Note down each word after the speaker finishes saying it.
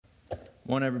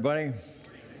Morning, everybody.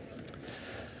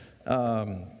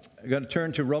 I'm going to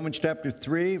turn to Romans chapter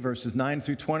 3, verses 9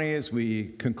 through 20 as we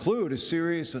conclude a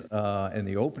series in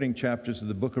the opening chapters of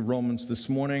the book of Romans this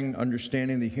morning,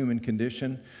 Understanding the Human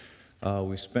Condition.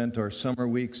 We spent our summer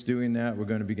weeks doing that. We're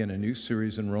going to begin a new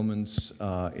series in Romans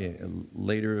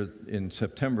later in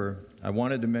September. I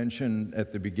wanted to mention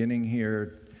at the beginning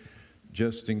here,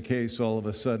 just in case all of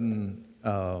a sudden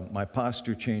my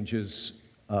posture changes,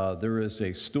 there is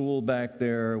a stool back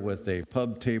there with a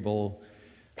pub table.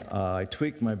 I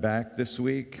tweaked my back this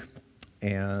week,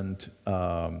 and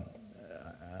I'm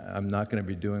not going to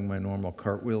be doing my normal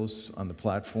cartwheels on the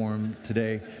platform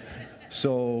today.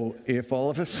 So if all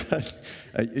of a sudden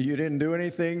you didn't do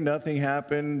anything, nothing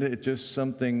happened, it just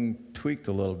something tweaked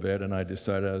a little bit, and I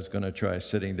decided I was going to try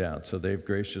sitting down. So they've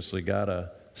graciously got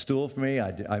a stool for me.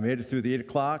 I made it through the 8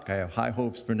 o'clock. I have high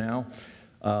hopes for now.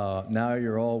 Now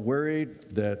you're all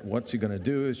worried that what's he going to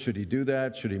do? Should he do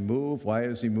that? Should he move? Why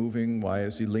is he moving? Why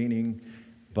is he leaning?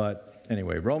 But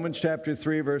anyway, Romans chapter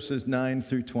 3, verses 9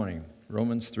 through 20.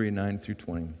 Romans 3, 9 through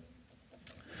 20.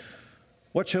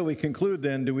 What shall we conclude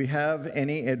then? Do we have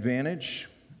any advantage?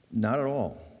 Not at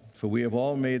all. For we have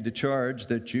already made the charge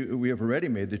that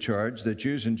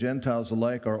Jews and Gentiles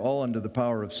alike are all under the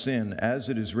power of sin, as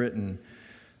it is written,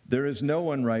 there is no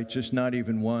one righteous, not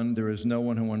even one. There is no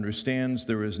one who understands.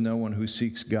 There is no one who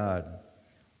seeks God.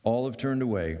 All have turned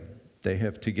away. They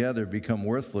have together become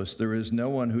worthless. There is no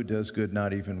one who does good,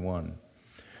 not even one.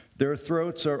 Their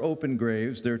throats are open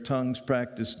graves. Their tongues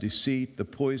practice deceit. The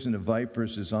poison of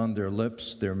vipers is on their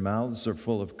lips. Their mouths are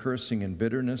full of cursing and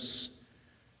bitterness.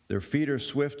 Their feet are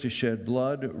swift to shed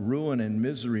blood. Ruin and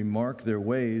misery mark their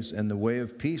ways, and the way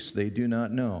of peace they do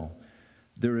not know.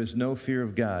 There is no fear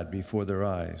of God before their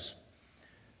eyes.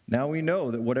 Now we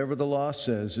know that whatever the law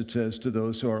says, it says to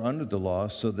those who are under the law,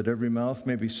 so that every mouth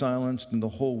may be silenced and the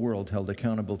whole world held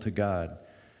accountable to God.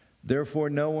 Therefore,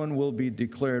 no one will be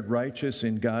declared righteous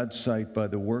in God's sight by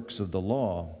the works of the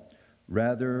law.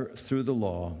 Rather, through the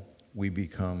law, we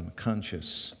become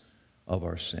conscious of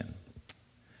our sin.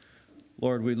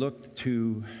 Lord, we look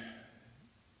to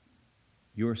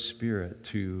your Spirit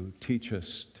to teach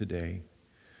us today.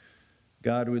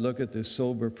 God, we look at this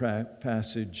sober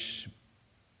passage,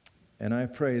 and I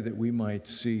pray that we might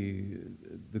see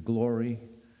the glory,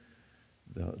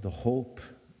 the hope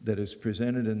that is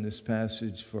presented in this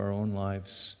passage for our own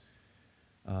lives.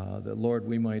 That, Lord,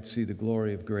 we might see the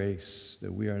glory of grace,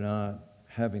 that we are not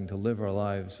having to live our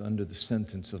lives under the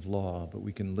sentence of law, but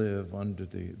we can live under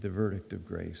the verdict of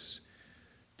grace.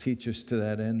 Teach us to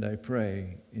that end, I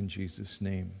pray, in Jesus'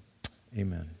 name.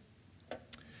 Amen.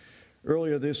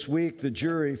 Earlier this week, the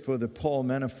jury for the Paul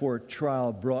Manafort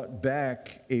trial brought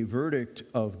back a verdict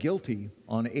of guilty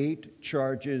on 8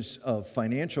 charges of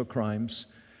financial crimes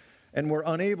and were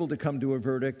unable to come to a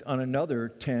verdict on another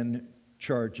 10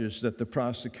 charges that the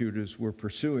prosecutors were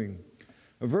pursuing.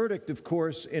 A verdict, of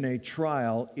course, in a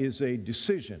trial is a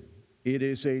decision. It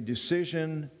is a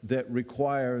decision that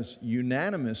requires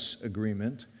unanimous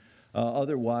agreement.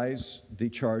 Otherwise, the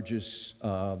charges,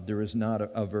 there is not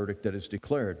a verdict that is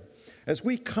declared. As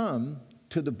we come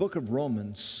to the book of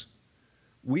Romans,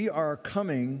 we are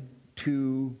coming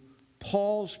to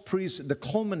the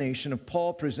culmination of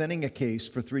Paul presenting a case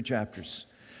for 3 chapters.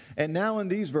 And now in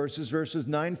these verses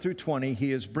 9 through 20,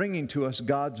 he is bringing to us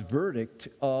God's verdict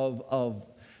of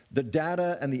the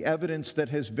data and the evidence that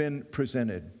has been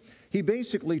presented. He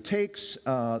basically takes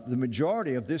the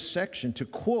majority of this section to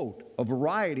quote a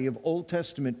variety of Old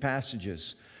Testament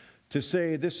passages to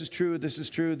say this is true, this is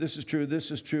true, this is true,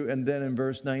 this is true, and then in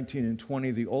verse 19 and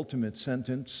 20, the ultimate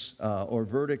sentence or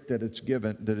verdict that is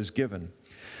given.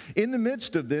 In the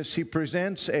midst of this, he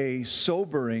presents a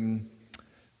sobering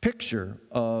picture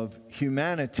of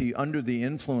humanity under the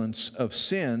influence of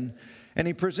sin, and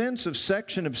he presents a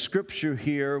section of Scripture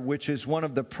here which is one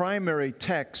of the primary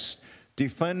texts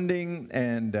defending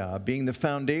and being the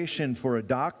foundation for a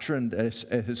doctrine,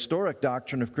 a historic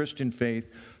doctrine of Christian faith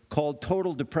called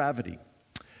total depravity.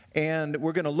 And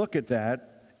we're going to look at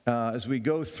that as we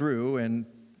go through and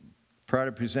try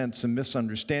to present some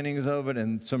misunderstandings of it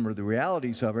and some of the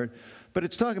realities of it. But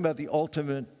it's talking about the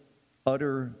ultimate,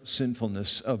 utter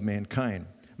sinfulness of mankind.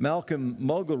 Malcolm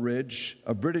Muggeridge,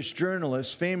 a British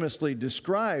journalist, famously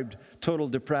described total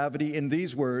depravity in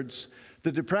these words: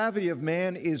 the depravity of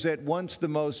man is at once the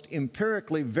most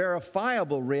empirically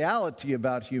verifiable reality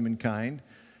about humankind,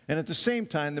 and at the same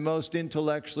time, the most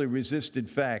intellectually resisted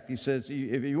fact. He says,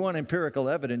 if you want empirical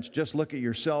evidence, just look at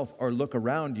yourself or look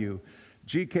around you.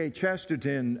 G.K.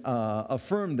 Chesterton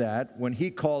affirmed that when he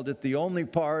called it the only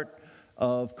part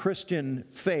of Christian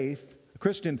faith,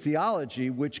 Christian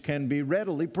theology, which can be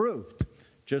readily proved.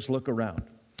 Just look around.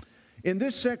 In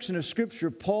this section of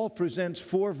Scripture, Paul presents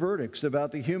 4 verdicts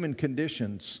about the human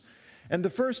conditions. And the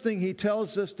first thing he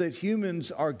tells us that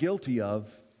humans are guilty of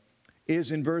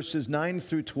is in verses 9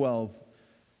 through 12.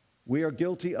 We are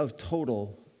guilty of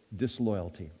total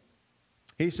disloyalty.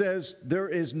 He says, there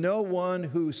is no one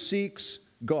who seeks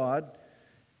God.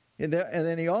 And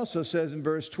then he also says in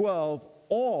verse 12,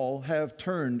 all have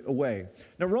turned away.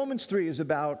 Now, Romans 3 is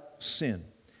about sin.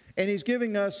 And he's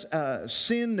giving us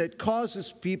sin that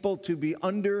causes people to be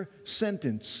under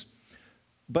sentence.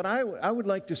 But I would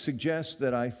like to suggest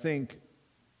that I think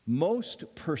most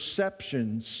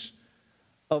perceptions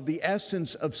of the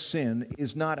essence of sin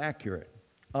is not accurate.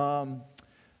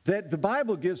 That the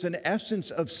Bible gives an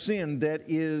essence of sin that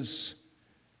is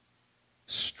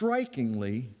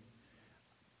strikingly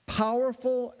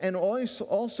powerful and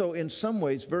also in some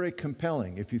ways very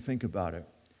compelling if you think about it.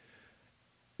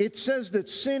 It says that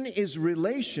sin is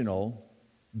relational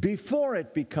before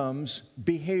it becomes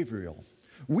behavioral.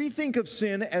 We think of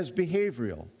sin as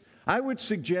behavioral. I would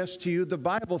suggest to you the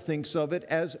Bible thinks of it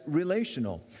as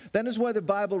relational. That is why the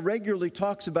Bible regularly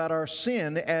talks about our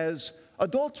sin as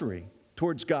adultery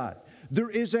towards God. There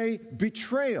is a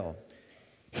betrayal.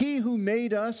 He who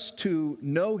made us to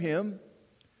know Him,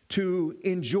 to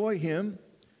enjoy Him,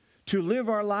 to live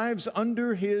our lives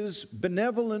under His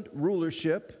benevolent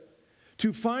rulership,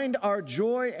 to find our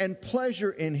joy and pleasure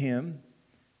in Him,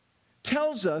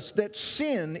 tells us that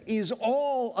sin is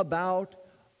all about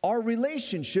our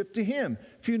relationship to Him.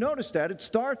 If you notice that, it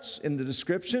starts in the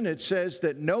description. It says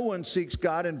that no one seeks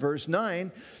God in verse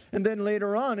 9. And then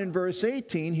later on in verse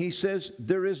 18, he says,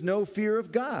 there is no fear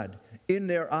of God in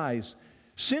their eyes.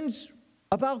 Sin's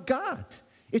about God.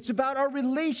 It's about our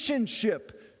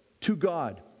relationship to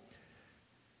God.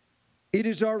 It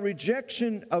is our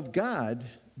rejection of God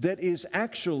that is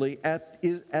actually at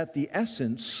the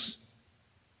essence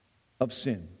of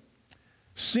sin.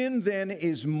 Sin then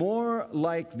is more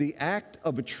like the act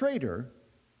of a traitor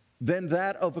than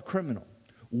that of a criminal.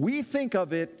 We think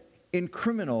of it in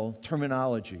criminal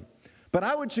terminology, but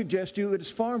I would suggest to you it is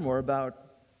far more about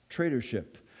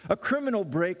traitorship. A criminal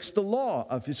breaks the law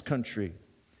of his country.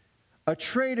 A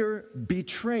traitor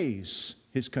betrays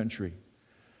his country.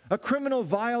 A criminal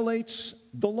violates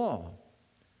the law.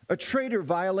 A traitor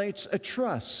violates a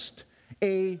trust,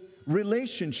 a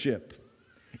relationship.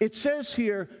 It says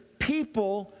here,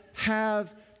 people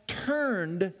have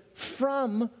turned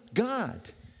from God.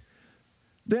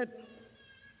 That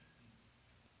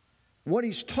what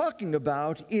he's talking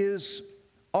about is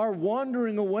our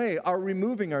wandering away, our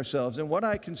removing ourselves. And what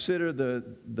I consider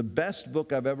the best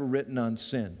book I've ever read on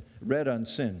sin.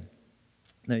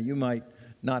 Now, you might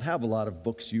not have a lot of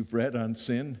books you've read on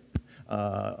sin,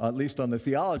 at least on the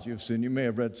theology of sin. You may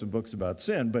have read some books about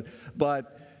sin,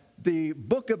 but the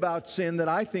book about sin that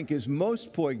I think is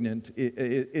most poignant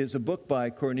is a book by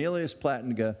Cornelius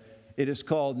Plantinga. It is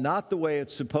called Not the Way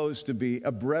It's Supposed to Be,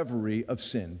 A Breviary of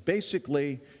Sin.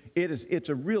 Basically, it's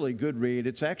a really good read.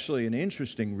 It's actually an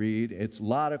interesting read. It's a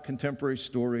lot of contemporary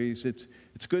stories. It's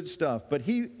good stuff. But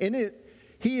he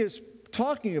is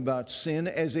talking about sin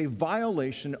as a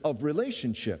violation of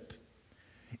relationship.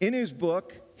 In his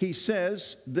book, he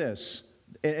says this,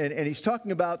 and he's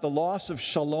talking about the loss of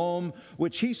shalom,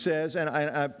 which he says,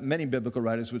 and many biblical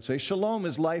writers would say, shalom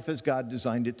is life as God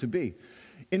designed it to be.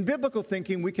 In biblical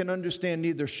thinking, we can understand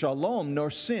neither shalom nor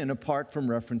sin apart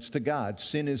from reference to God.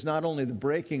 Sin is not only the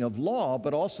breaking of law,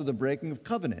 but also the breaking of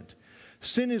covenant.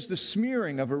 Sin is the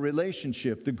smearing of a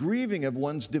relationship, the grieving of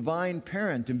one's divine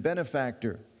parent and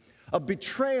benefactor, a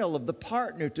betrayal of the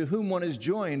partner to whom one is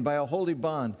joined by a holy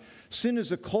bond. Sin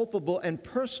is a culpable and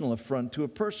personal affront to a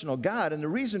personal God, and the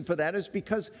reason for that is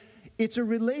because it's a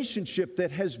relationship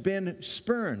that has been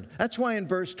spurned. That's why in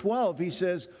verse 12 he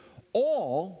says,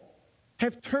 all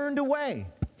have turned away.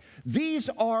 These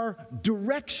are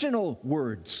directional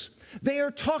words. They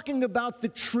are talking about the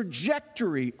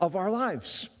trajectory of our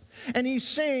lives. And he's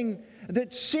saying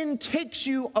that sin takes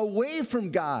you away from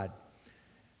God.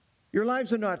 Your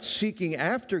lives are not seeking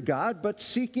after God, but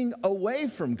seeking away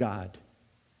from God.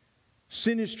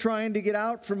 Sin is trying to get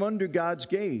out from under God's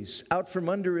gaze, out from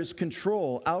under His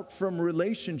control, out from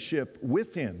relationship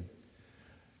with Him.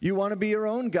 You want to be your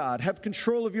own God, have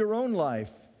control of your own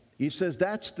life. He says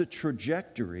that's the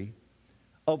trajectory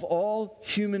of all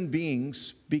human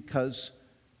beings because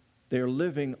they're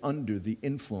living under the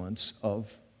influence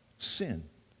of sin.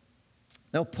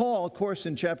 Now, Paul, of course,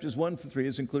 in chapters 1 through 3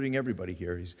 is including everybody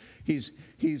here. He's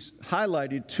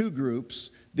highlighted two groups,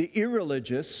 the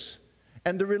irreligious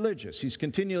and the religious. He's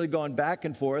continually gone back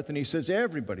and forth, and he says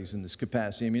everybody's in this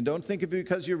capacity. I mean, don't think of it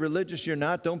because you're religious, you're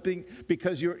not. Don't think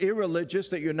because you're irreligious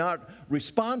that you're not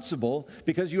responsible,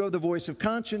 because you have the voice of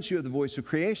conscience, you have the voice of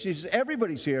creation. He says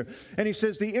everybody's here. And he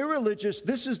says the irreligious,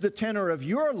 this is the tenor of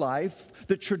your life,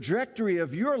 the trajectory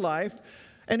of your life,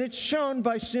 and it's shown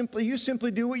by you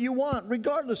simply do what you want,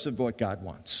 regardless of what God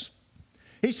wants.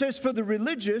 He says for the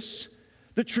religious,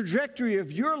 the trajectory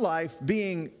of your life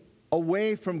being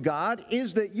away from God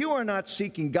is that you are not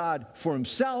seeking God for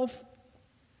himself.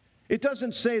 It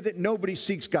doesn't say that nobody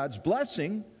seeks God's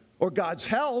blessing or God's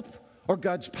help or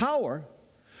God's power,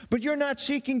 but you're not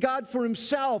seeking God for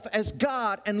himself as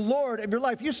God and Lord of your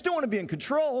life. You still want to be in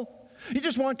control. You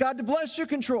just want God to bless your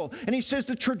control. And he says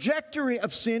the trajectory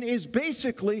of sin is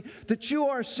basically that you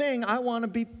are saying, I want to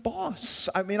be boss.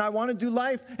 I mean, I want to do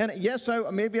life. And yes,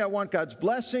 maybe I want God's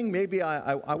blessing. Maybe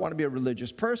I want to be a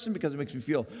religious person because it makes me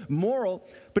feel moral.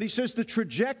 But he says the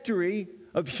trajectory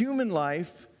of human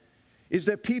life is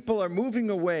that people are moving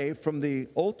away from the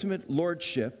ultimate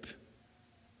lordship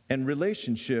and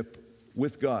relationship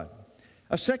with God.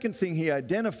 A second thing he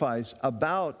identifies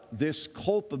about this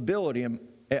culpability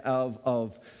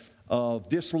of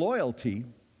disloyalty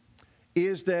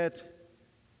is that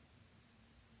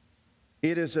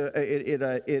it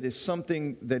is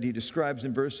something that he describes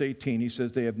in verse 18. He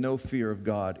says they have no fear of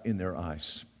God in their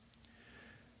eyes.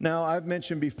 Now, I've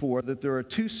mentioned before that there are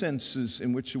two senses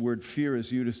in which the word fear is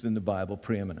used in the Bible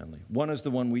preeminently. One is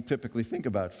the one we typically think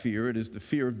about fear. It is the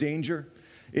fear of danger.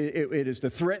 It is the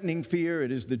threatening fear.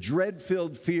 It is the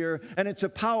dread-filled fear. And it's a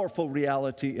powerful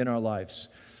reality in our lives.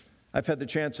 I've had the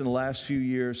chance in the last few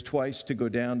years twice to go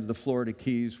down to the Florida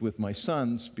Keys with my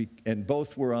sons, and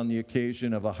both were on the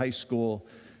occasion of a high school,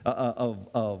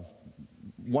 of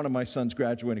one of my sons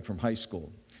graduating from high school.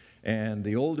 And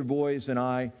the older boys and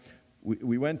I,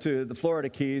 we went to the Florida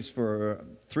Keys for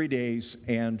 3 days,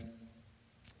 and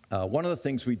one of the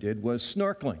things we did was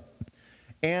snorkeling.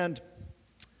 And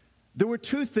there were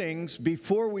two things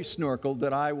before we snorkeled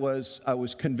that I was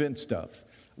convinced of.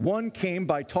 One came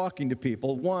by talking to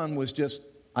people. One was just,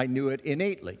 I knew it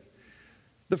innately.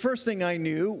 The first thing I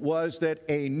knew was that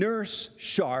a nurse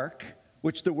shark,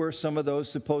 which there were some of those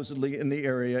supposedly in the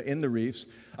area, in the reefs,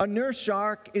 a nurse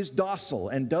shark is docile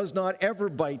and does not ever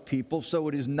bite people, so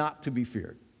it is not to be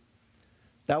feared.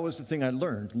 That was the thing I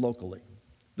learned locally.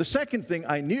 The second thing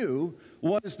I knew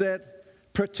was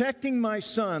that protecting my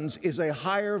sons is a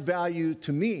higher value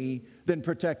to me than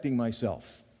protecting myself.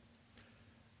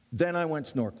 Then I went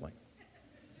snorkeling.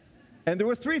 And there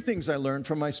were three things I learned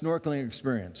from my snorkeling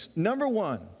experience. Number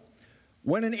one,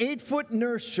 when an 8-foot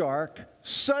nurse shark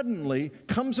suddenly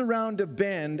comes around a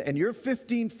bend and you're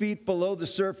 15 feet below the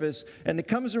surface and it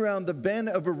comes around the bend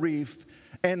of a reef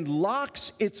and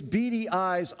locks its beady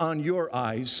eyes on your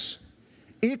eyes,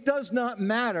 it does not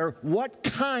matter what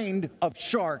kind of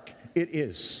shark it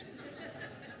is.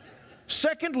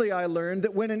 Secondly, I learned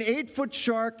that when an 8-foot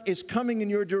shark is coming in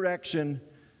your direction,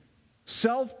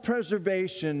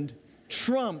 self-preservation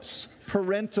trumps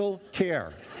parental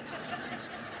care.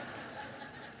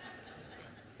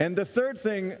 And the third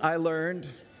thing I learned,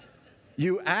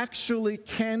 you actually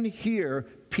can hear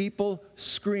people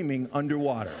screaming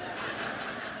underwater.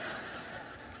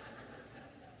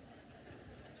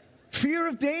 Fear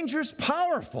of danger is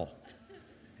powerful.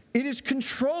 It is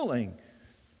controlling.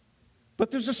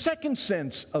 But there's a second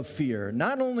sense of fear.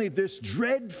 Not only this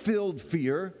dread-filled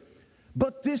fear,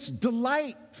 but this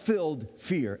delight-filled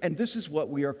fear. And this is what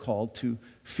we are called to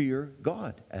fear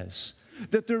God as.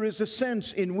 That there is a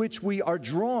sense in which we are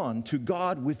drawn to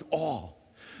God with awe.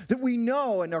 That we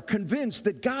know and are convinced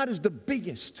that God is the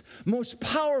biggest, most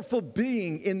powerful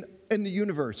being in the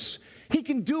universe. He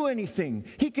can do anything.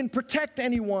 He can protect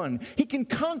anyone. He can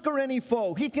conquer any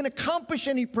foe. He can accomplish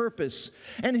any purpose.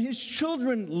 And his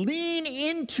children lean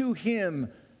into him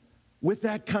with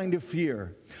that kind of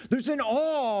fear. There's an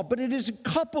awe, but it is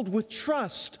coupled with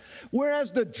trust.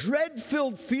 Whereas the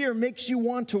dread-filled fear makes you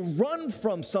want to run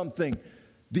from something,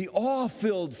 the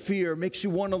awe-filled fear makes you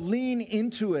want to lean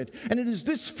into it. And it is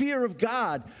this fear of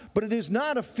God, but it is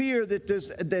not a fear that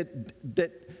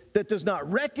does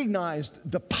not recognize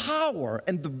the power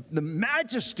and the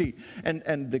majesty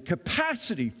and the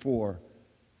capacity for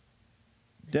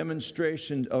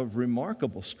demonstration of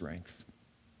remarkable strength.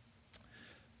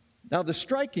 Now, the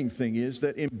striking thing is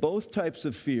that in both types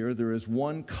of fear, there is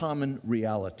one common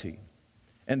reality.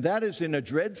 And that is in a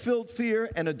dread-filled fear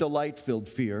and a delight-filled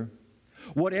fear.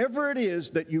 Whatever it is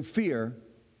that you fear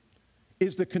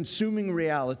is the consuming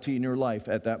reality in your life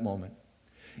at that moment.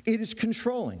 It is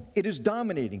controlling. It is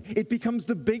dominating. It becomes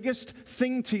the biggest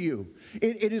thing to you.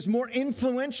 It is more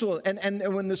influential. And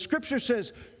when the Scripture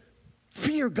says,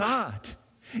 fear God,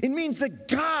 it means that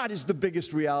God is the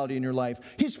biggest reality in your life.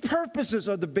 His purposes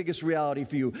are the biggest reality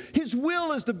for you. His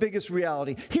will is the biggest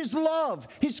reality. His love,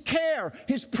 His care,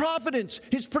 His providence,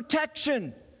 His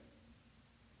protection,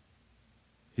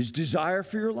 His desire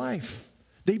for your life.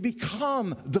 They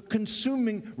become the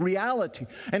consuming reality.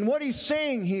 And what he's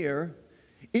saying here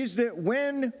is that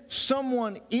when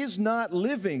someone is not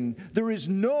living, there is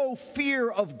no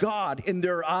fear of God in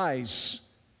their eyes.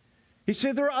 He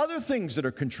said there are other things that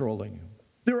are controlling you.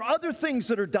 There are other things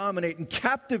that are dominating,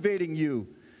 captivating you.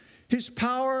 His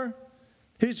power,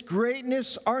 His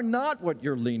greatness are not what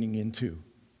you're leaning into.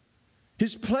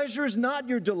 His pleasure is not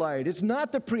your delight. It's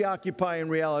not the preoccupying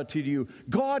reality to you.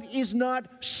 God is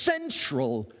not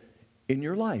central in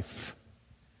your life.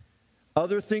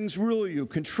 Other things rule you,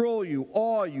 control you,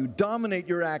 awe you, dominate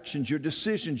your actions, your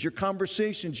decisions, your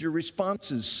conversations, your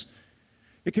responses.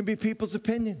 It can be people's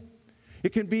opinion.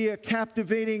 It can be a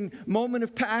captivating moment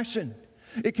of passion.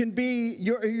 It can be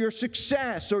your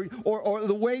success or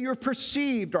the way you're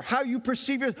perceived or how you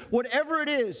perceive it. Whatever it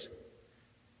is,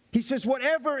 he says,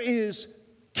 whatever is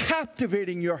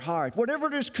captivating your heart, whatever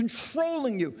it is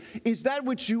controlling you, is that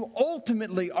which you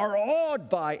ultimately are awed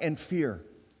by and fear.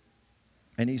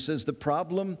 And he says the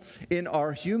problem in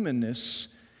our humanness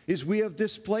is we have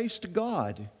displaced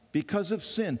God because of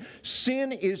sin.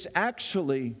 Sin is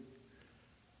actually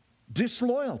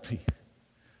disloyalty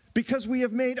because we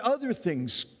have made other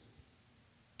things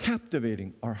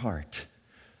captivating our heart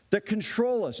that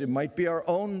control us. It might be our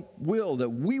own will that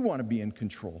we want to be in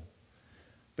control.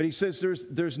 But he says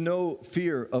there's no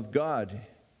fear of God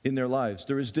in their lives.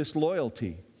 There is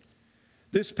disloyalty.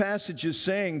 This passage is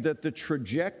saying that the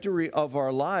trajectory of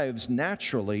our lives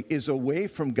naturally is away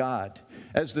from God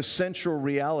as the central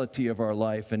reality of our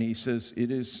life. And he says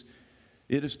it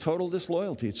is total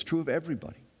disloyalty. It's true of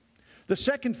everybody. The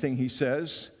second thing he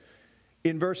says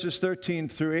in verses 13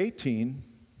 through 18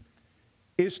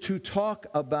 is to talk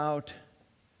about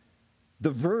the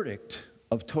verdict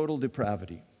of total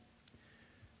depravity.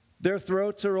 Their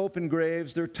throats are open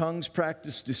graves, their tongues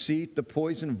practice deceit, the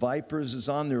poison vipers is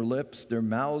on their lips, their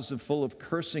mouths are full of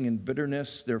cursing and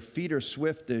bitterness, their feet are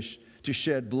swift to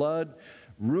shed blood,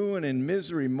 ruin and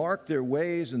misery mark their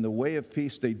ways, and the way of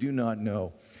peace they do not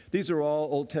know. These are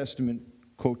all Old Testament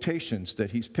quotations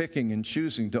that he's picking and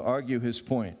choosing to argue his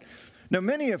point. Now,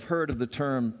 many have heard of the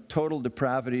term total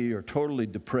depravity or totally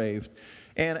depraved,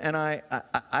 and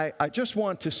I just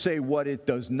want to say what it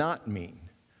does not mean.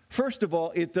 First of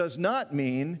all, it does not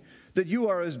mean that you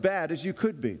are as bad as you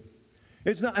could be.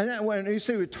 It's not, and when you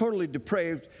say we're totally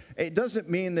depraved, it doesn't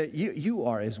mean that you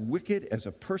are as wicked as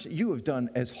a person. You have done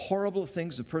as horrible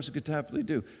things a person could possibly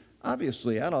do.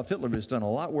 Obviously, Adolf Hitler has done a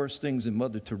lot worse things than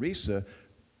Mother Teresa,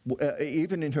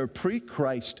 even in her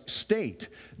pre-Christ state.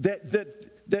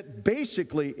 That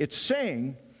basically it's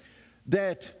saying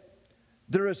that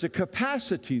there is a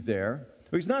capacity there.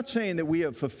 He's not saying that we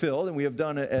have fulfilled and we have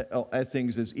done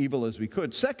things as evil as we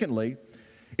could. Secondly,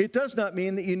 it does not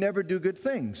mean that you never do good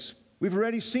things. We've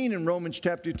already seen in Romans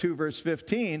chapter 2, verse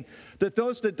 15, that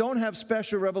those that don't have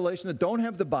special revelation, that don't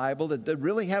have the Bible, that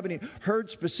really haven't heard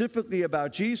specifically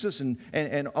about Jesus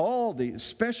and all the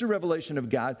special revelation of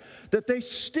God, that they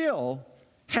still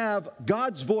have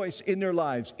God's voice in their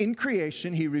lives. In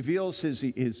creation, He reveals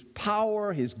His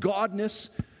power, His godness.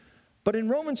 But in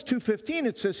Romans 2:15,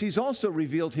 it says He's also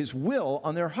revealed His will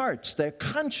on their hearts. Their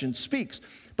conscience speaks.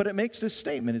 But it makes this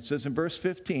statement. It says in verse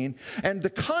 15, and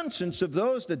the conscience of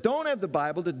those that don't have the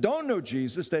Bible, that don't know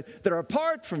Jesus, that are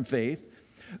apart from faith,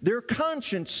 their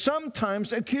conscience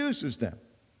sometimes accuses them,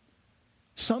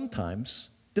 sometimes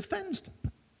defends them.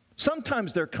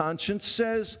 Sometimes their conscience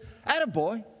says,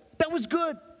 attaboy, that was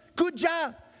good. Good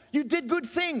job. You did good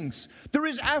things. There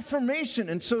is affirmation.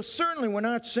 And so certainly we're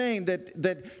not saying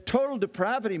that total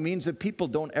depravity means that people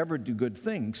don't ever do good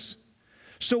things.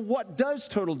 So what does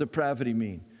total depravity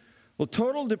mean? Well,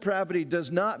 total depravity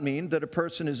does not mean that a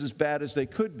person is as bad as they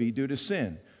could be due to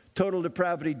sin. Total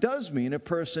depravity does mean a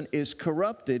person is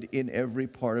corrupted in every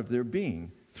part of their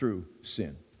being through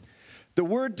sin. The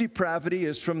word depravity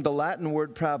is from the Latin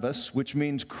word pravus, which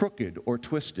means crooked or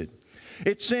twisted.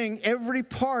 It's saying every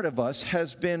part of us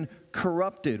has been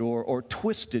corrupted or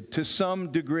twisted to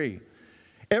some degree.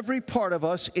 Every part of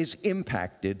us is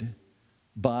impacted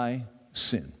by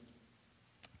sin.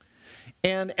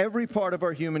 And every part of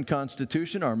our human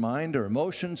constitution, our mind, our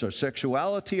emotions, our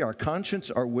sexuality, our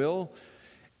conscience, our will,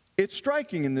 it's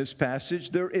striking in this passage,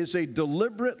 there is a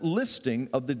deliberate listing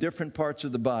of the different parts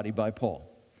of the body by Paul.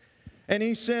 And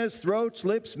he says throats,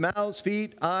 lips, mouths,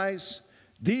 feet, eyes,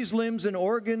 these limbs and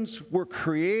organs were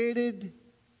created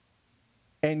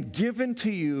and given to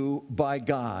you by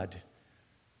God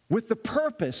with the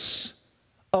purpose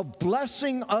of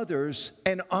blessing others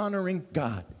and honoring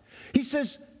God. He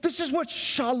says, this is what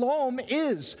shalom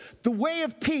is. The way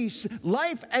of peace,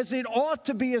 life as it ought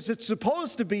to be, as it's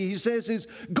supposed to be, he says, is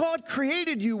God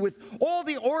created you with all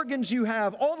the organs you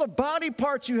have, all the body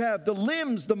parts you have, the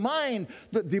limbs, the mind,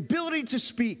 the ability to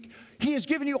speak. He has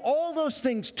given you all those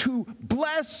things to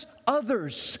bless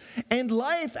others. And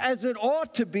life as it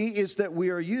ought to be is that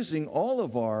we are using all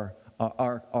of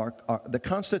the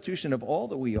constitution of all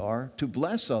that we are to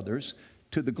bless others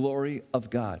to the glory of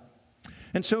God.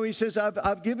 And so he says,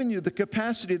 I've given you the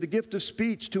capacity, the gift of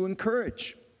speech to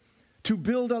encourage, to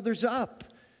build others up,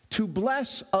 to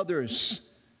bless others.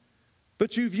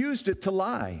 But you've used it to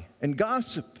lie and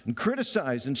gossip and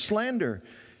criticize and slander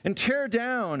and tear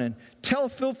down and tell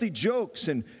filthy jokes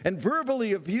and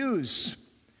verbally abuse.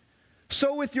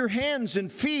 So with your hands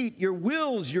and feet, your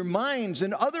wills, your minds,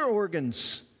 and other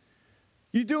organs,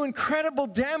 you do incredible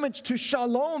damage to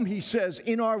shalom, he says,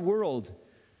 in our world.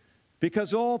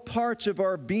 Because all parts of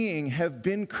our being have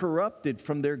been corrupted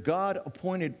from their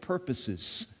God-appointed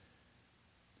purposes.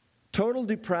 Total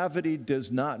depravity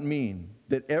does not mean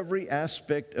that every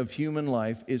aspect of human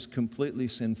life is completely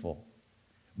sinful,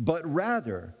 but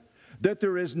rather that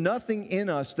there is nothing in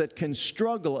us that can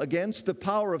struggle against the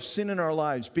power of sin in our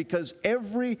lives, because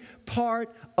every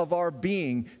part of our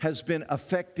being has been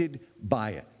affected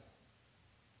by it.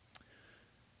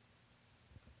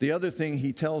 The other thing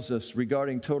he tells us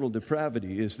regarding total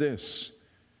depravity is this: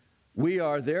 we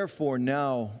are therefore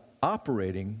now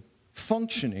operating,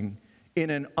 functioning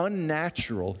in an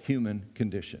unnatural human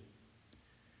condition.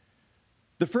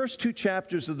 The first 2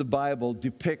 chapters of the Bible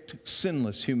depict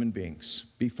sinless human beings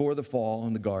before the fall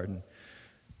in the garden.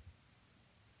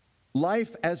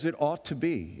 Life as it ought to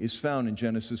be is found in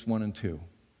Genesis 1 and 2.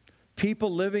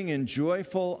 People living in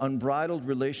joyful, unbridled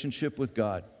relationship with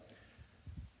God.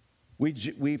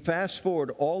 We fast forward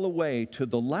all the way to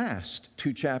the last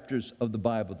 2 chapters of the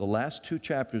Bible, the last 2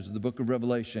 chapters of the book of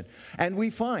Revelation, and we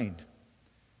find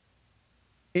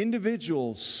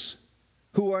individuals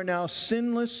who are now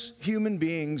sinless human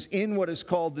beings in what is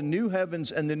called the new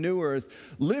heavens and the new earth,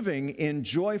 living in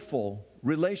joyful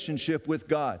relationship with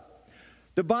God.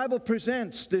 The Bible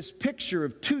presents this picture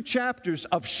of 2 chapters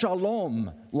of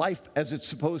shalom, life as it's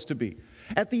supposed to be.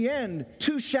 At the end,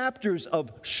 2 chapters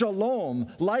of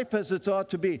shalom, life as it ought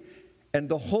to be. And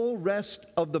the whole rest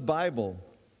of the Bible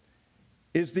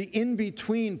is the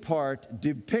in-between part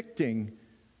depicting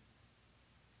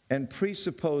and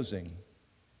presupposing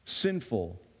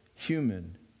sinful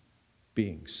human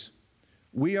beings.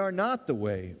 We are not the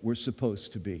way we're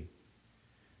supposed to be.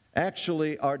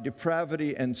 Actually, our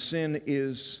depravity and sin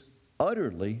is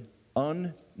utterly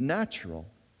unnatural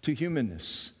to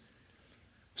humanness.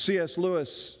 C.S.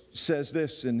 Lewis says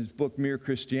this in his book, Mere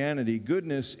Christianity: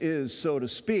 goodness is, so to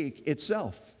speak,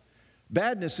 itself.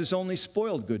 Badness is only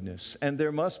spoiled goodness, and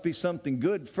there must be something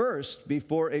good first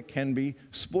before it can be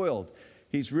spoiled.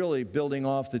 He's really building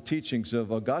off the teachings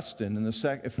of Augustine in the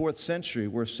 4th century,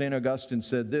 where St. Augustine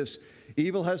said this: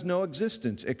 evil has no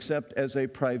existence except as a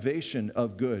privation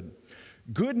of good.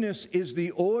 Goodness is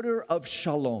the order of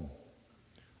shalom,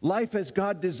 life as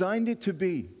God designed it to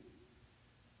be.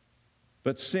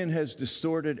 But sin has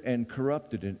distorted and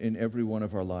corrupted it in every one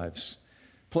of our lives.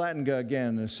 Plantinga,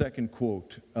 again, a second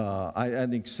quote, I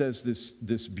think says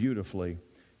this beautifully.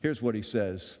 Here's what he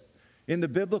says: in the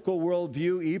biblical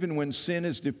worldview, even when sin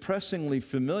is depressingly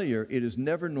familiar, it is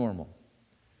never normal.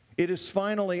 It is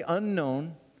finally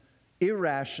unknown,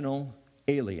 irrational,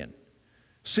 alien.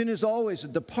 Sin is always a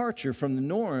departure from the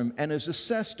norm and is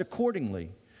assessed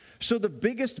accordingly. So the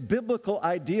biggest biblical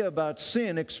idea about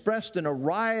sin, expressed in a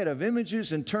riot of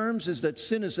images and terms, is that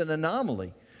sin is an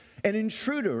anomaly, an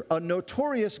intruder, a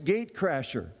notorious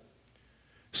gatecrasher.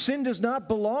 Sin does not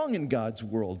belong in God's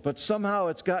world, but somehow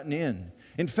it's gotten in.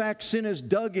 In fact, sin is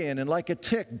dug in and like a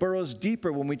tick burrows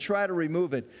deeper when we try to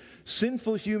remove it.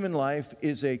 Sinful human life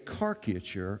is a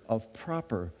caricature of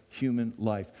proper human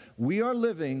life. We are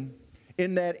living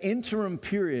in that interim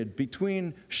period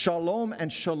between shalom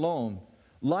and shalom,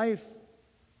 life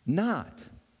not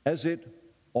as it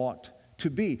ought to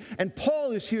be. And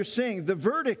Paul is here saying the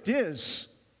verdict is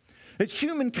that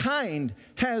humankind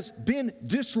has been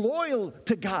disloyal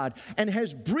to God and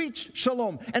has breached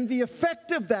shalom. And the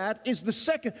effect of that is the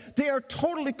second. They are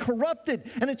totally corrupted,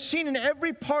 and it's seen in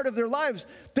every part of their lives.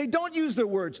 They don't use their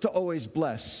words to always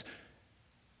bless.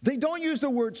 They don't use the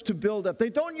words to build up. They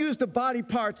don't use the body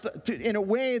parts in a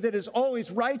way that is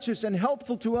always righteous and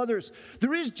helpful to others.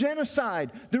 There is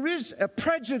genocide. There is a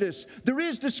prejudice. There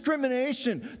is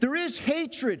discrimination. There is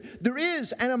hatred. There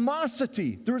is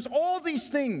animosity. There is all these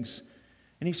things.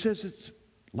 And he says it's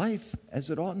life as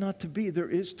it ought not to be.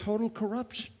 There is total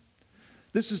corruption.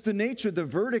 This is the nature. The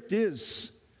verdict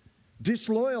is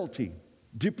disloyalty,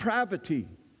 depravity,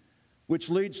 which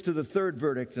leads to the third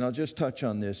verdict, and I'll just touch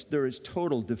on this. There is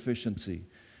total deficiency.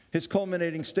 His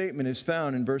culminating statement is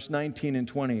found in verse 19 and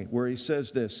 20, where he says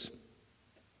this.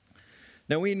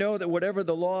 Now we know that whatever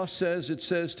the law says, it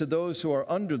says to those who are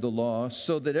under the law,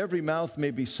 so that every mouth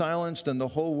may be silenced and the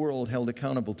whole world held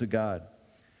accountable to God.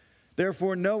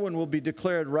 Therefore, no one will be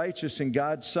declared righteous in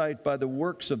God's sight by the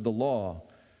works of the law.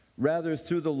 Rather,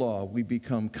 through the law, we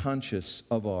become conscious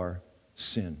of our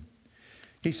sin.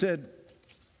 He said,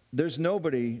 there's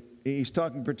nobody, he's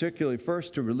talking particularly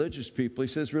first to religious people. He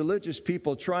says religious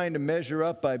people trying to measure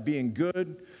up by being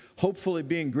good, hopefully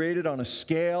being graded on a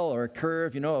scale or a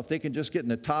curve, if they can just get in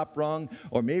the top rung,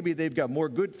 or maybe they've got more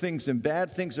good things than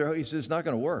bad things. He says it's not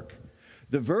going to work.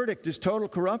 The verdict is total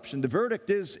corruption. The verdict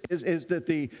is that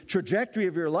the trajectory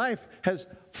of your life has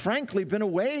frankly been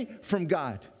away from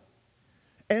God,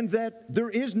 and that there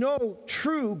is no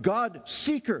true God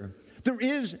seeker. There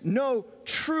is no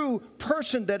true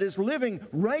person that is living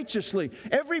righteously.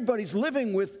 Everybody's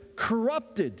living with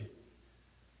corrupted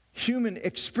human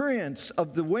experience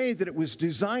of the way that it was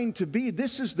designed to be.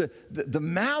 This is the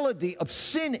malady of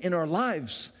sin in our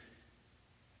lives.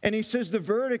 And he says the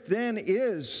verdict then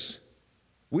is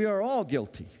we are all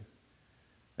guilty.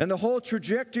 And the whole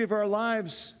trajectory of our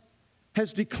lives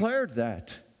has declared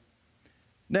that.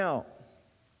 Now,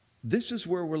 this is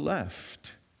where we're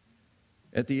left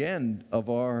at the end of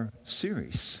our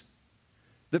series.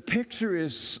 The picture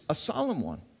is a solemn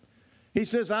one. He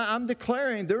says, I'm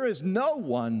declaring there is no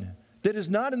one that is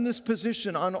not in this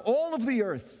position on all of the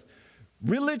earth.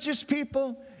 Religious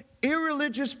people,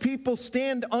 irreligious people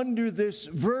stand under this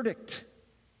verdict.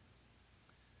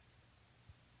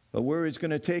 But where he's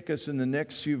going to take us in the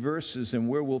next few verses and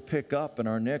where we'll pick up in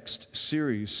our next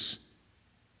series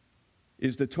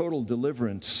is the total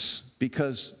deliverance,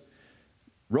 because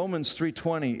Romans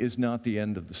 3:20 is not the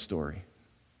end of the story.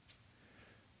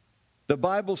 The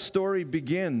Bible story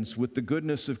begins with the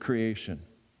goodness of creation,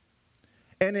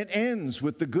 and it ends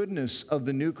with the goodness of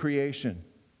the new creation.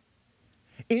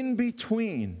 In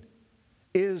between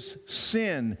is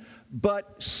sin,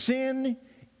 but sin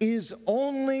is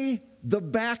only the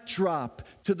backdrop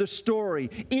to the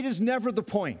story. It is never the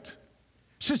point.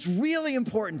 This is really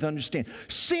important to understand.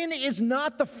 Sin is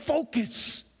not the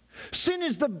focus. Sin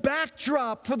is the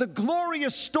backdrop for the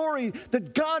glorious story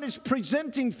that God is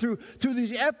presenting through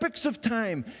these epics of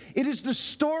time. It is the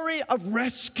story of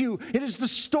rescue. It is the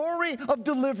story of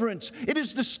deliverance. It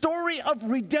is the story of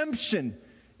redemption.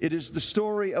 It is the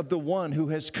story of the one who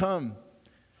has come.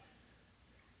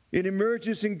 It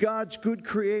emerges in God's good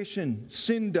creation.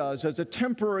 Sin does, as a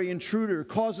temporary intruder,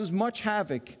 causes much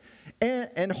havoc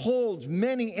and holds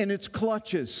many in its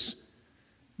clutches.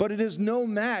 But it is no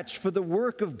match for the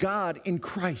work of God in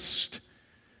Christ.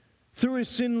 Through his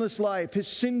sinless life, his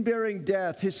sin-bearing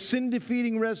death, his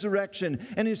sin-defeating resurrection,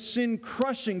 and his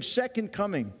sin-crushing second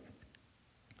coming,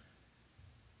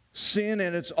 sin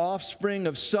and its offspring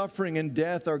of suffering and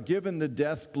death are given the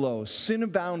death blow. Sin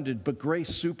abounded, but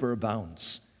grace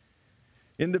superabounds.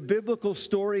 In the biblical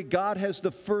story, God has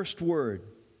the first word.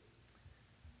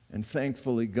 And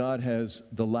thankfully, God has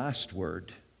the last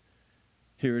word.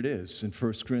 Here it is in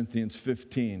 1 Corinthians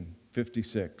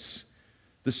 15:56.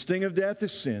 The sting of death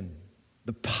is sin.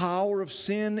 The power of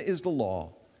sin is the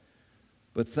law.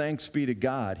 But thanks be to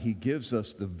God, he gives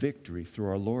us the victory through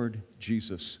our Lord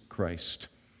Jesus Christ.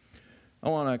 I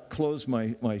want to close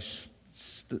my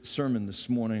sermon this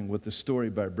morning with a story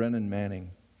by Brennan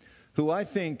Manning, who I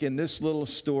think in this little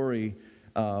story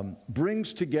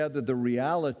brings together the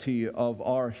reality of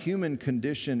our human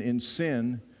condition in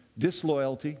sin,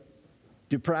 disloyalty,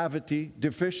 depravity,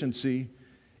 deficiency,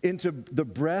 into the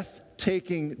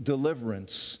breathtaking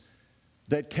deliverance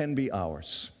that can be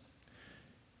ours.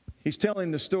 He's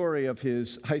telling the story of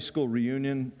his high school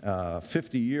reunion,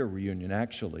 50-year reunion,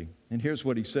 actually. And here's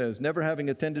what he says. Never having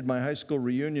attended my high school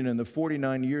reunion in the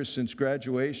 49 years since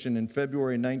graduation in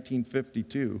February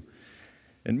 1952,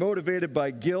 and motivated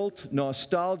by guilt,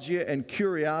 nostalgia, and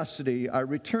curiosity, I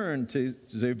returned to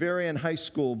Xaverian High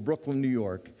School, Brooklyn, New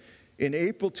York, in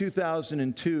April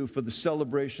 2002 for the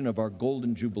celebration of our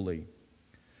Golden Jubilee.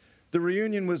 The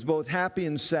reunion was both happy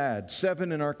and sad.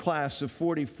 7 in our class of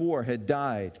 44 had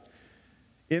died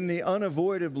In the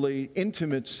unavoidably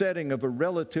intimate setting of a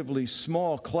relatively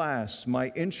small class,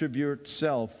 my introvert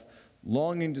self,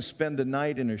 longing to spend the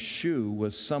night in a shoe,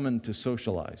 was summoned to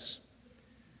socialize.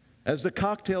 As the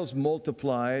cocktails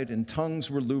multiplied and tongues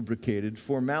were lubricated,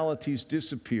 formalities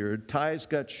disappeared, ties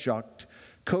got shucked,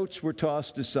 coats were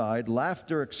tossed aside,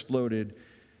 laughter exploded,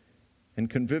 and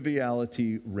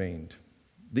conviviality reigned.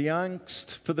 The angst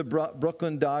for the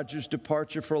Brooklyn Dodgers'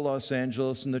 departure for Los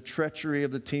Angeles and the treachery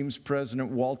of the team's president,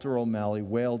 Walter O'Malley,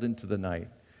 wailed into the night.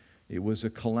 It was a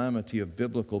calamity of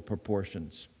biblical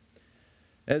proportions.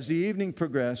 As the evening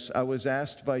progressed, I was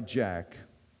asked by Jack,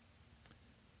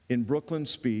 in Brooklyn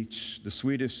speech, the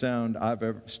sweetest sound I've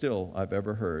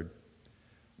ever heard,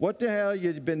 "What the hell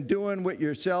you been doing with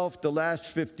yourself the last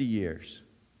 50 years?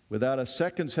 Without a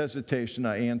second's hesitation,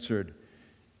 I answered,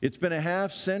 "It's been a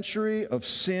half-century of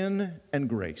sin and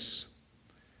grace."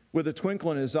 With a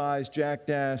twinkle in his eyes, Jack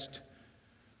asked,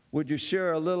 "Would you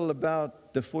share a little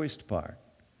about the first part?"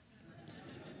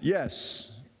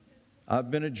 Yes,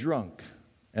 I've been a drunk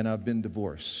and I've been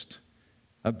divorced.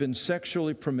 I've been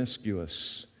sexually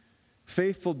promiscuous,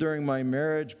 faithful during my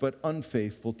marriage but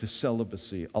unfaithful to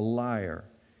celibacy, a liar,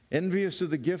 envious of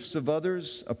the gifts of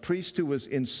others, a priest who was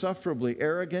insufferably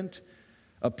arrogant,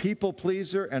 a people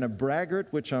pleaser, and a braggart,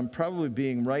 which I'm probably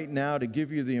being right now to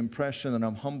give you the impression that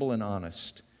I'm humble and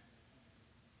honest.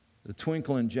 The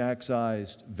twinkle in Jack's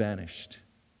eyes vanished.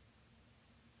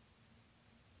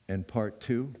 And part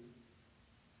two,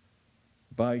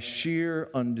 by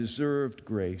sheer undeserved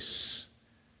grace,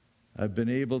 I've been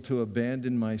able to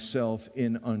abandon myself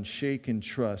in unshaken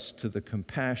trust to the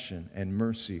compassion and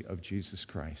mercy of Jesus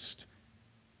Christ.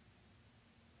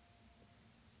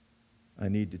 "I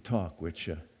need to talk with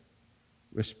you,"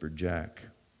 whispered Jack.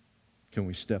 "Can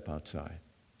we step outside?"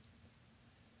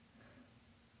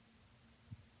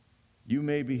 You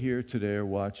may be here today or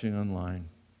watching online,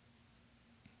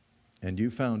 and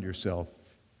you found yourself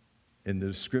in the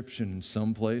description in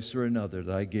some place or another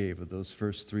that I gave of those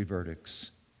first three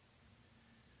verdicts.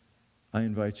 I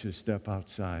invite you to step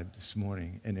outside this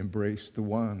morning and embrace the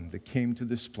one that came to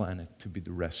this planet to be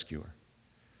the rescuer.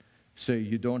 Say,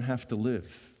 you don't have to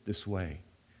live this way.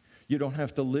 You don't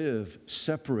have to live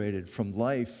separated from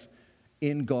life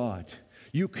in God.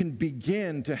 You can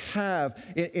begin to have,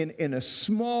 in a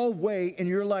small way in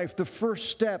your life, the first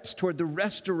steps toward the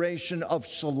restoration of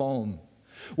shalom,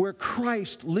 where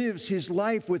Christ lives his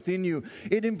life within you.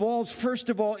 It involves, first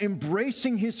of all,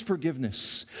 embracing his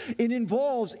forgiveness. It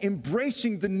involves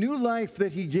embracing the new life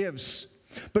that he gives.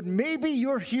 But maybe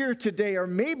you're here today, or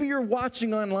maybe you're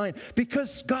watching online,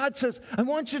 because God says, I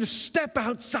want you to step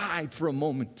outside for a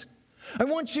moment. I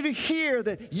want you to hear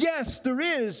that, yes, there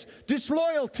is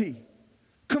disloyalty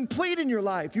complete in your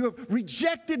life. You have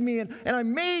rejected me, and I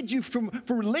made you for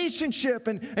relationship,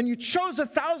 and you chose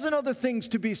 1,000 other things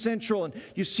to be central, and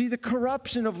you see the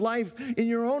corruption of life in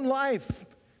your own life.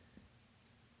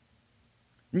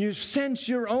 And you sense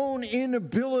your own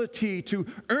inability to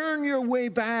earn your way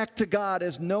back to God,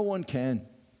 as no one can.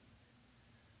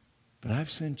 But I've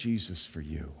sent Jesus for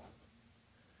you.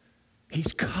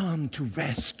 He's come to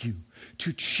rescue,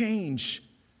 to change.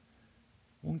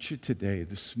 Won't you today,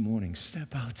 this morning,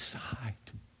 step outside,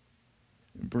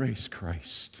 embrace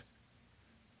Christ?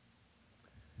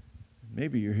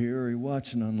 Maybe you're here or you're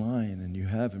watching online and you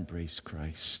have embraced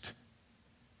Christ.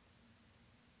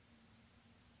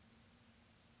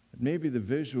 Maybe the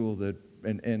visual that,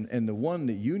 and the one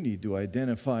that you need to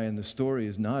identify in the story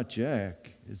is not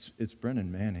Jack, it's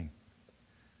Brennan Manning.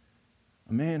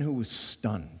 A man who was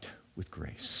stunned with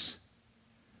grace,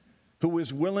 who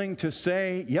was willing to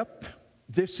say, yep,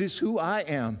 this is who I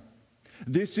am.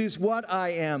 This is what I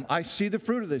am. I see the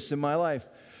fruit of this in my life.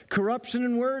 Corruption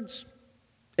in words,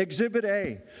 Exhibit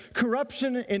A.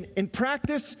 Corruption in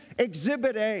practice,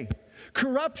 Exhibit A.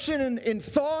 Corruption in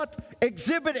thought,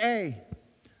 Exhibit A.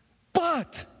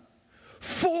 But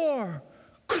for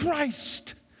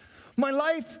Christ, my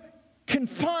life can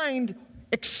find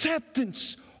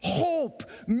acceptance, hope,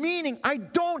 meaning. I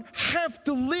don't have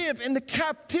to live in the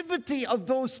captivity of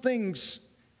those things.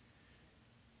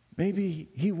 Maybe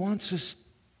he wants us,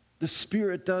 the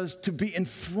Spirit does, to be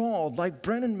enthralled like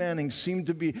Brennan Manning seemed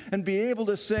to be, and be able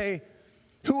to say,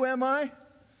 who am I?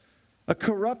 A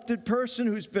corrupted person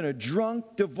who's been a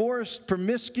drunk, divorced,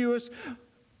 promiscuous,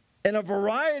 and a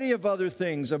variety of other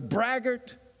things, a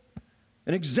braggart,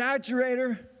 an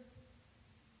exaggerator.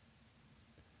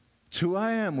 It's who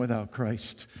I am without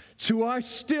Christ. It's who I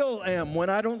still am when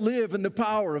I don't live in the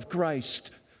power of Christ.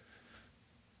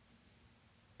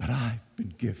 But I've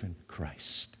been given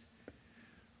Christ.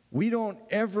 We don't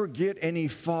ever get any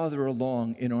farther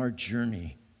along in our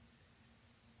journey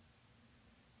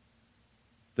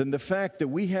then the fact that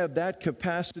we have that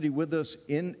capacity with us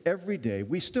in every day.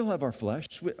 We still have our flesh,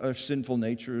 our sinful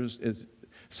nature, as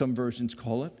some versions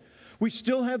call it. We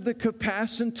still have the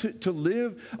capacity to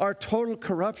live our total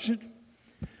corruption.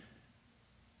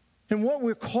 And what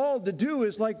we're called to do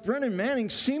is, like Brennan Manning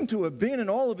seemed to have been in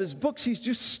all of his books, he's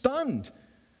just stunned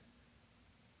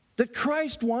that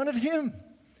Christ wanted him,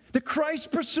 that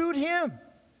Christ pursued him.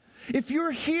 If you're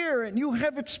here and you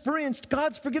have experienced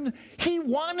God's forgiveness, He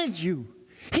wanted you.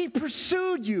 He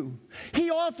pursued you. He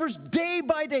offers day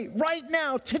by day, right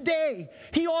now, today,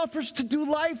 He offers to do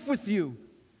life with you.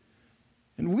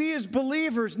 And we as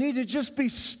believers need to just be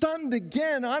stunned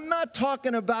again. I'm not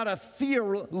talking about a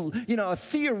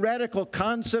theoretical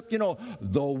concept,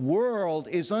 the world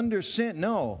is under sin.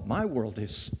 No, my world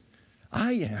is.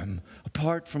 I am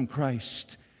apart from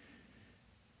Christ.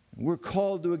 We're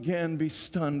called to again be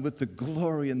stunned with the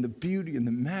glory and the beauty and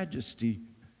the majesty,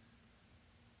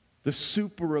 the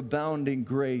superabounding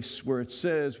grace, where it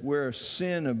says, where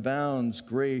sin abounds,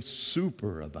 grace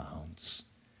superabounds.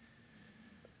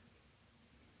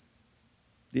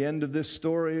 The end of this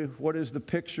story, what is the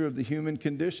picture of the human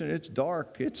condition? It's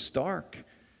dark, it's stark,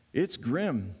 it's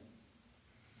grim.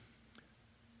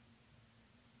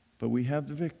 But we have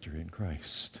the victory in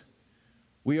Christ.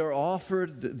 We are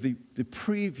offered the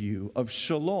preview of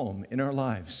shalom in our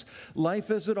lives. Life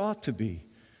as it ought to be.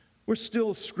 We're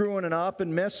still screwing it up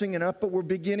and messing it up, but we're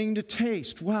beginning to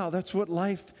taste. Wow, that's what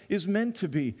life is meant to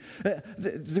be.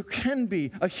 There can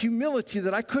be a humility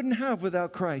that I couldn't have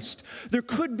without Christ. There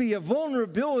could be a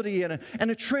vulnerability and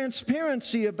a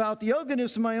transparency about the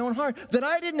ugliness of my own heart that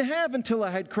I didn't have until I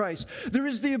had Christ. There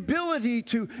is the ability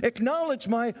to acknowledge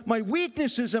my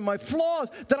weaknesses and my flaws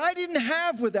that I didn't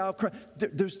have without Christ.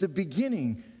 There's the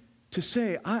beginning to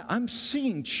say, I'm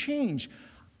seeing change.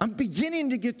 I'm beginning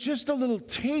to get just a little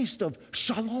taste of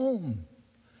shalom.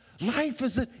 Life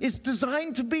is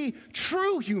designed to be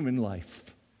true human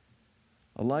life.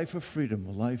 A life of freedom,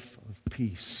 a life of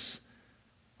peace.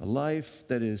 A life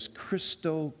that is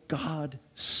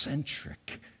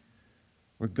Christo-God-centric,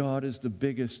 where God is the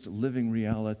biggest living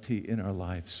reality in our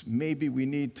lives. Maybe we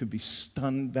need to be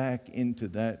stunned back into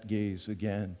that gaze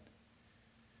again.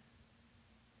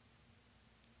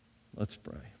 Let's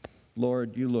pray.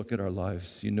 Lord, you look at our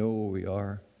lives. You know where we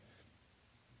are.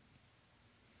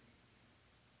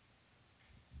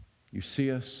 You see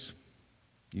us.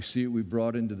 You see what we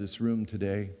brought into this room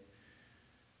today.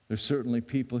 There's certainly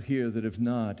people here that have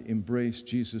not embraced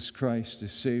Jesus Christ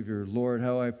as Savior. Lord,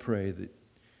 how I pray that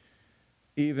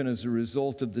even as a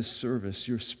result of this service,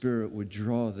 your Spirit would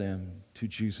draw them to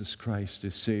Jesus Christ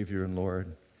as Savior and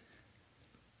Lord.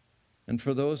 And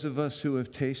for those of us who have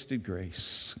tasted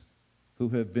grace, who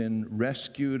have been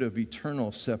rescued of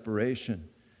eternal separation,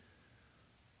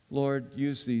 Lord,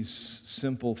 use these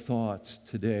simple thoughts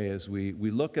today as we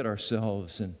look at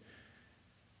ourselves and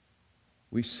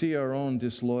we see our own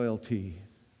disloyalty,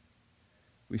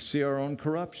 we see our own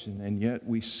corruption, and yet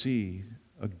we see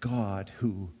a God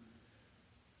who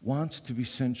wants to be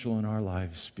central in our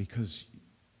lives because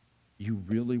you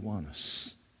really want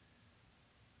us.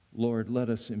 Lord, let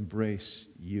us embrace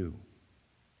you.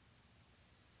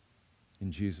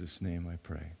 In Jesus' name I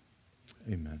pray.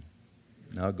 Amen.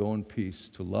 Now go in peace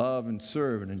to love and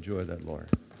serve and enjoy that, Lord.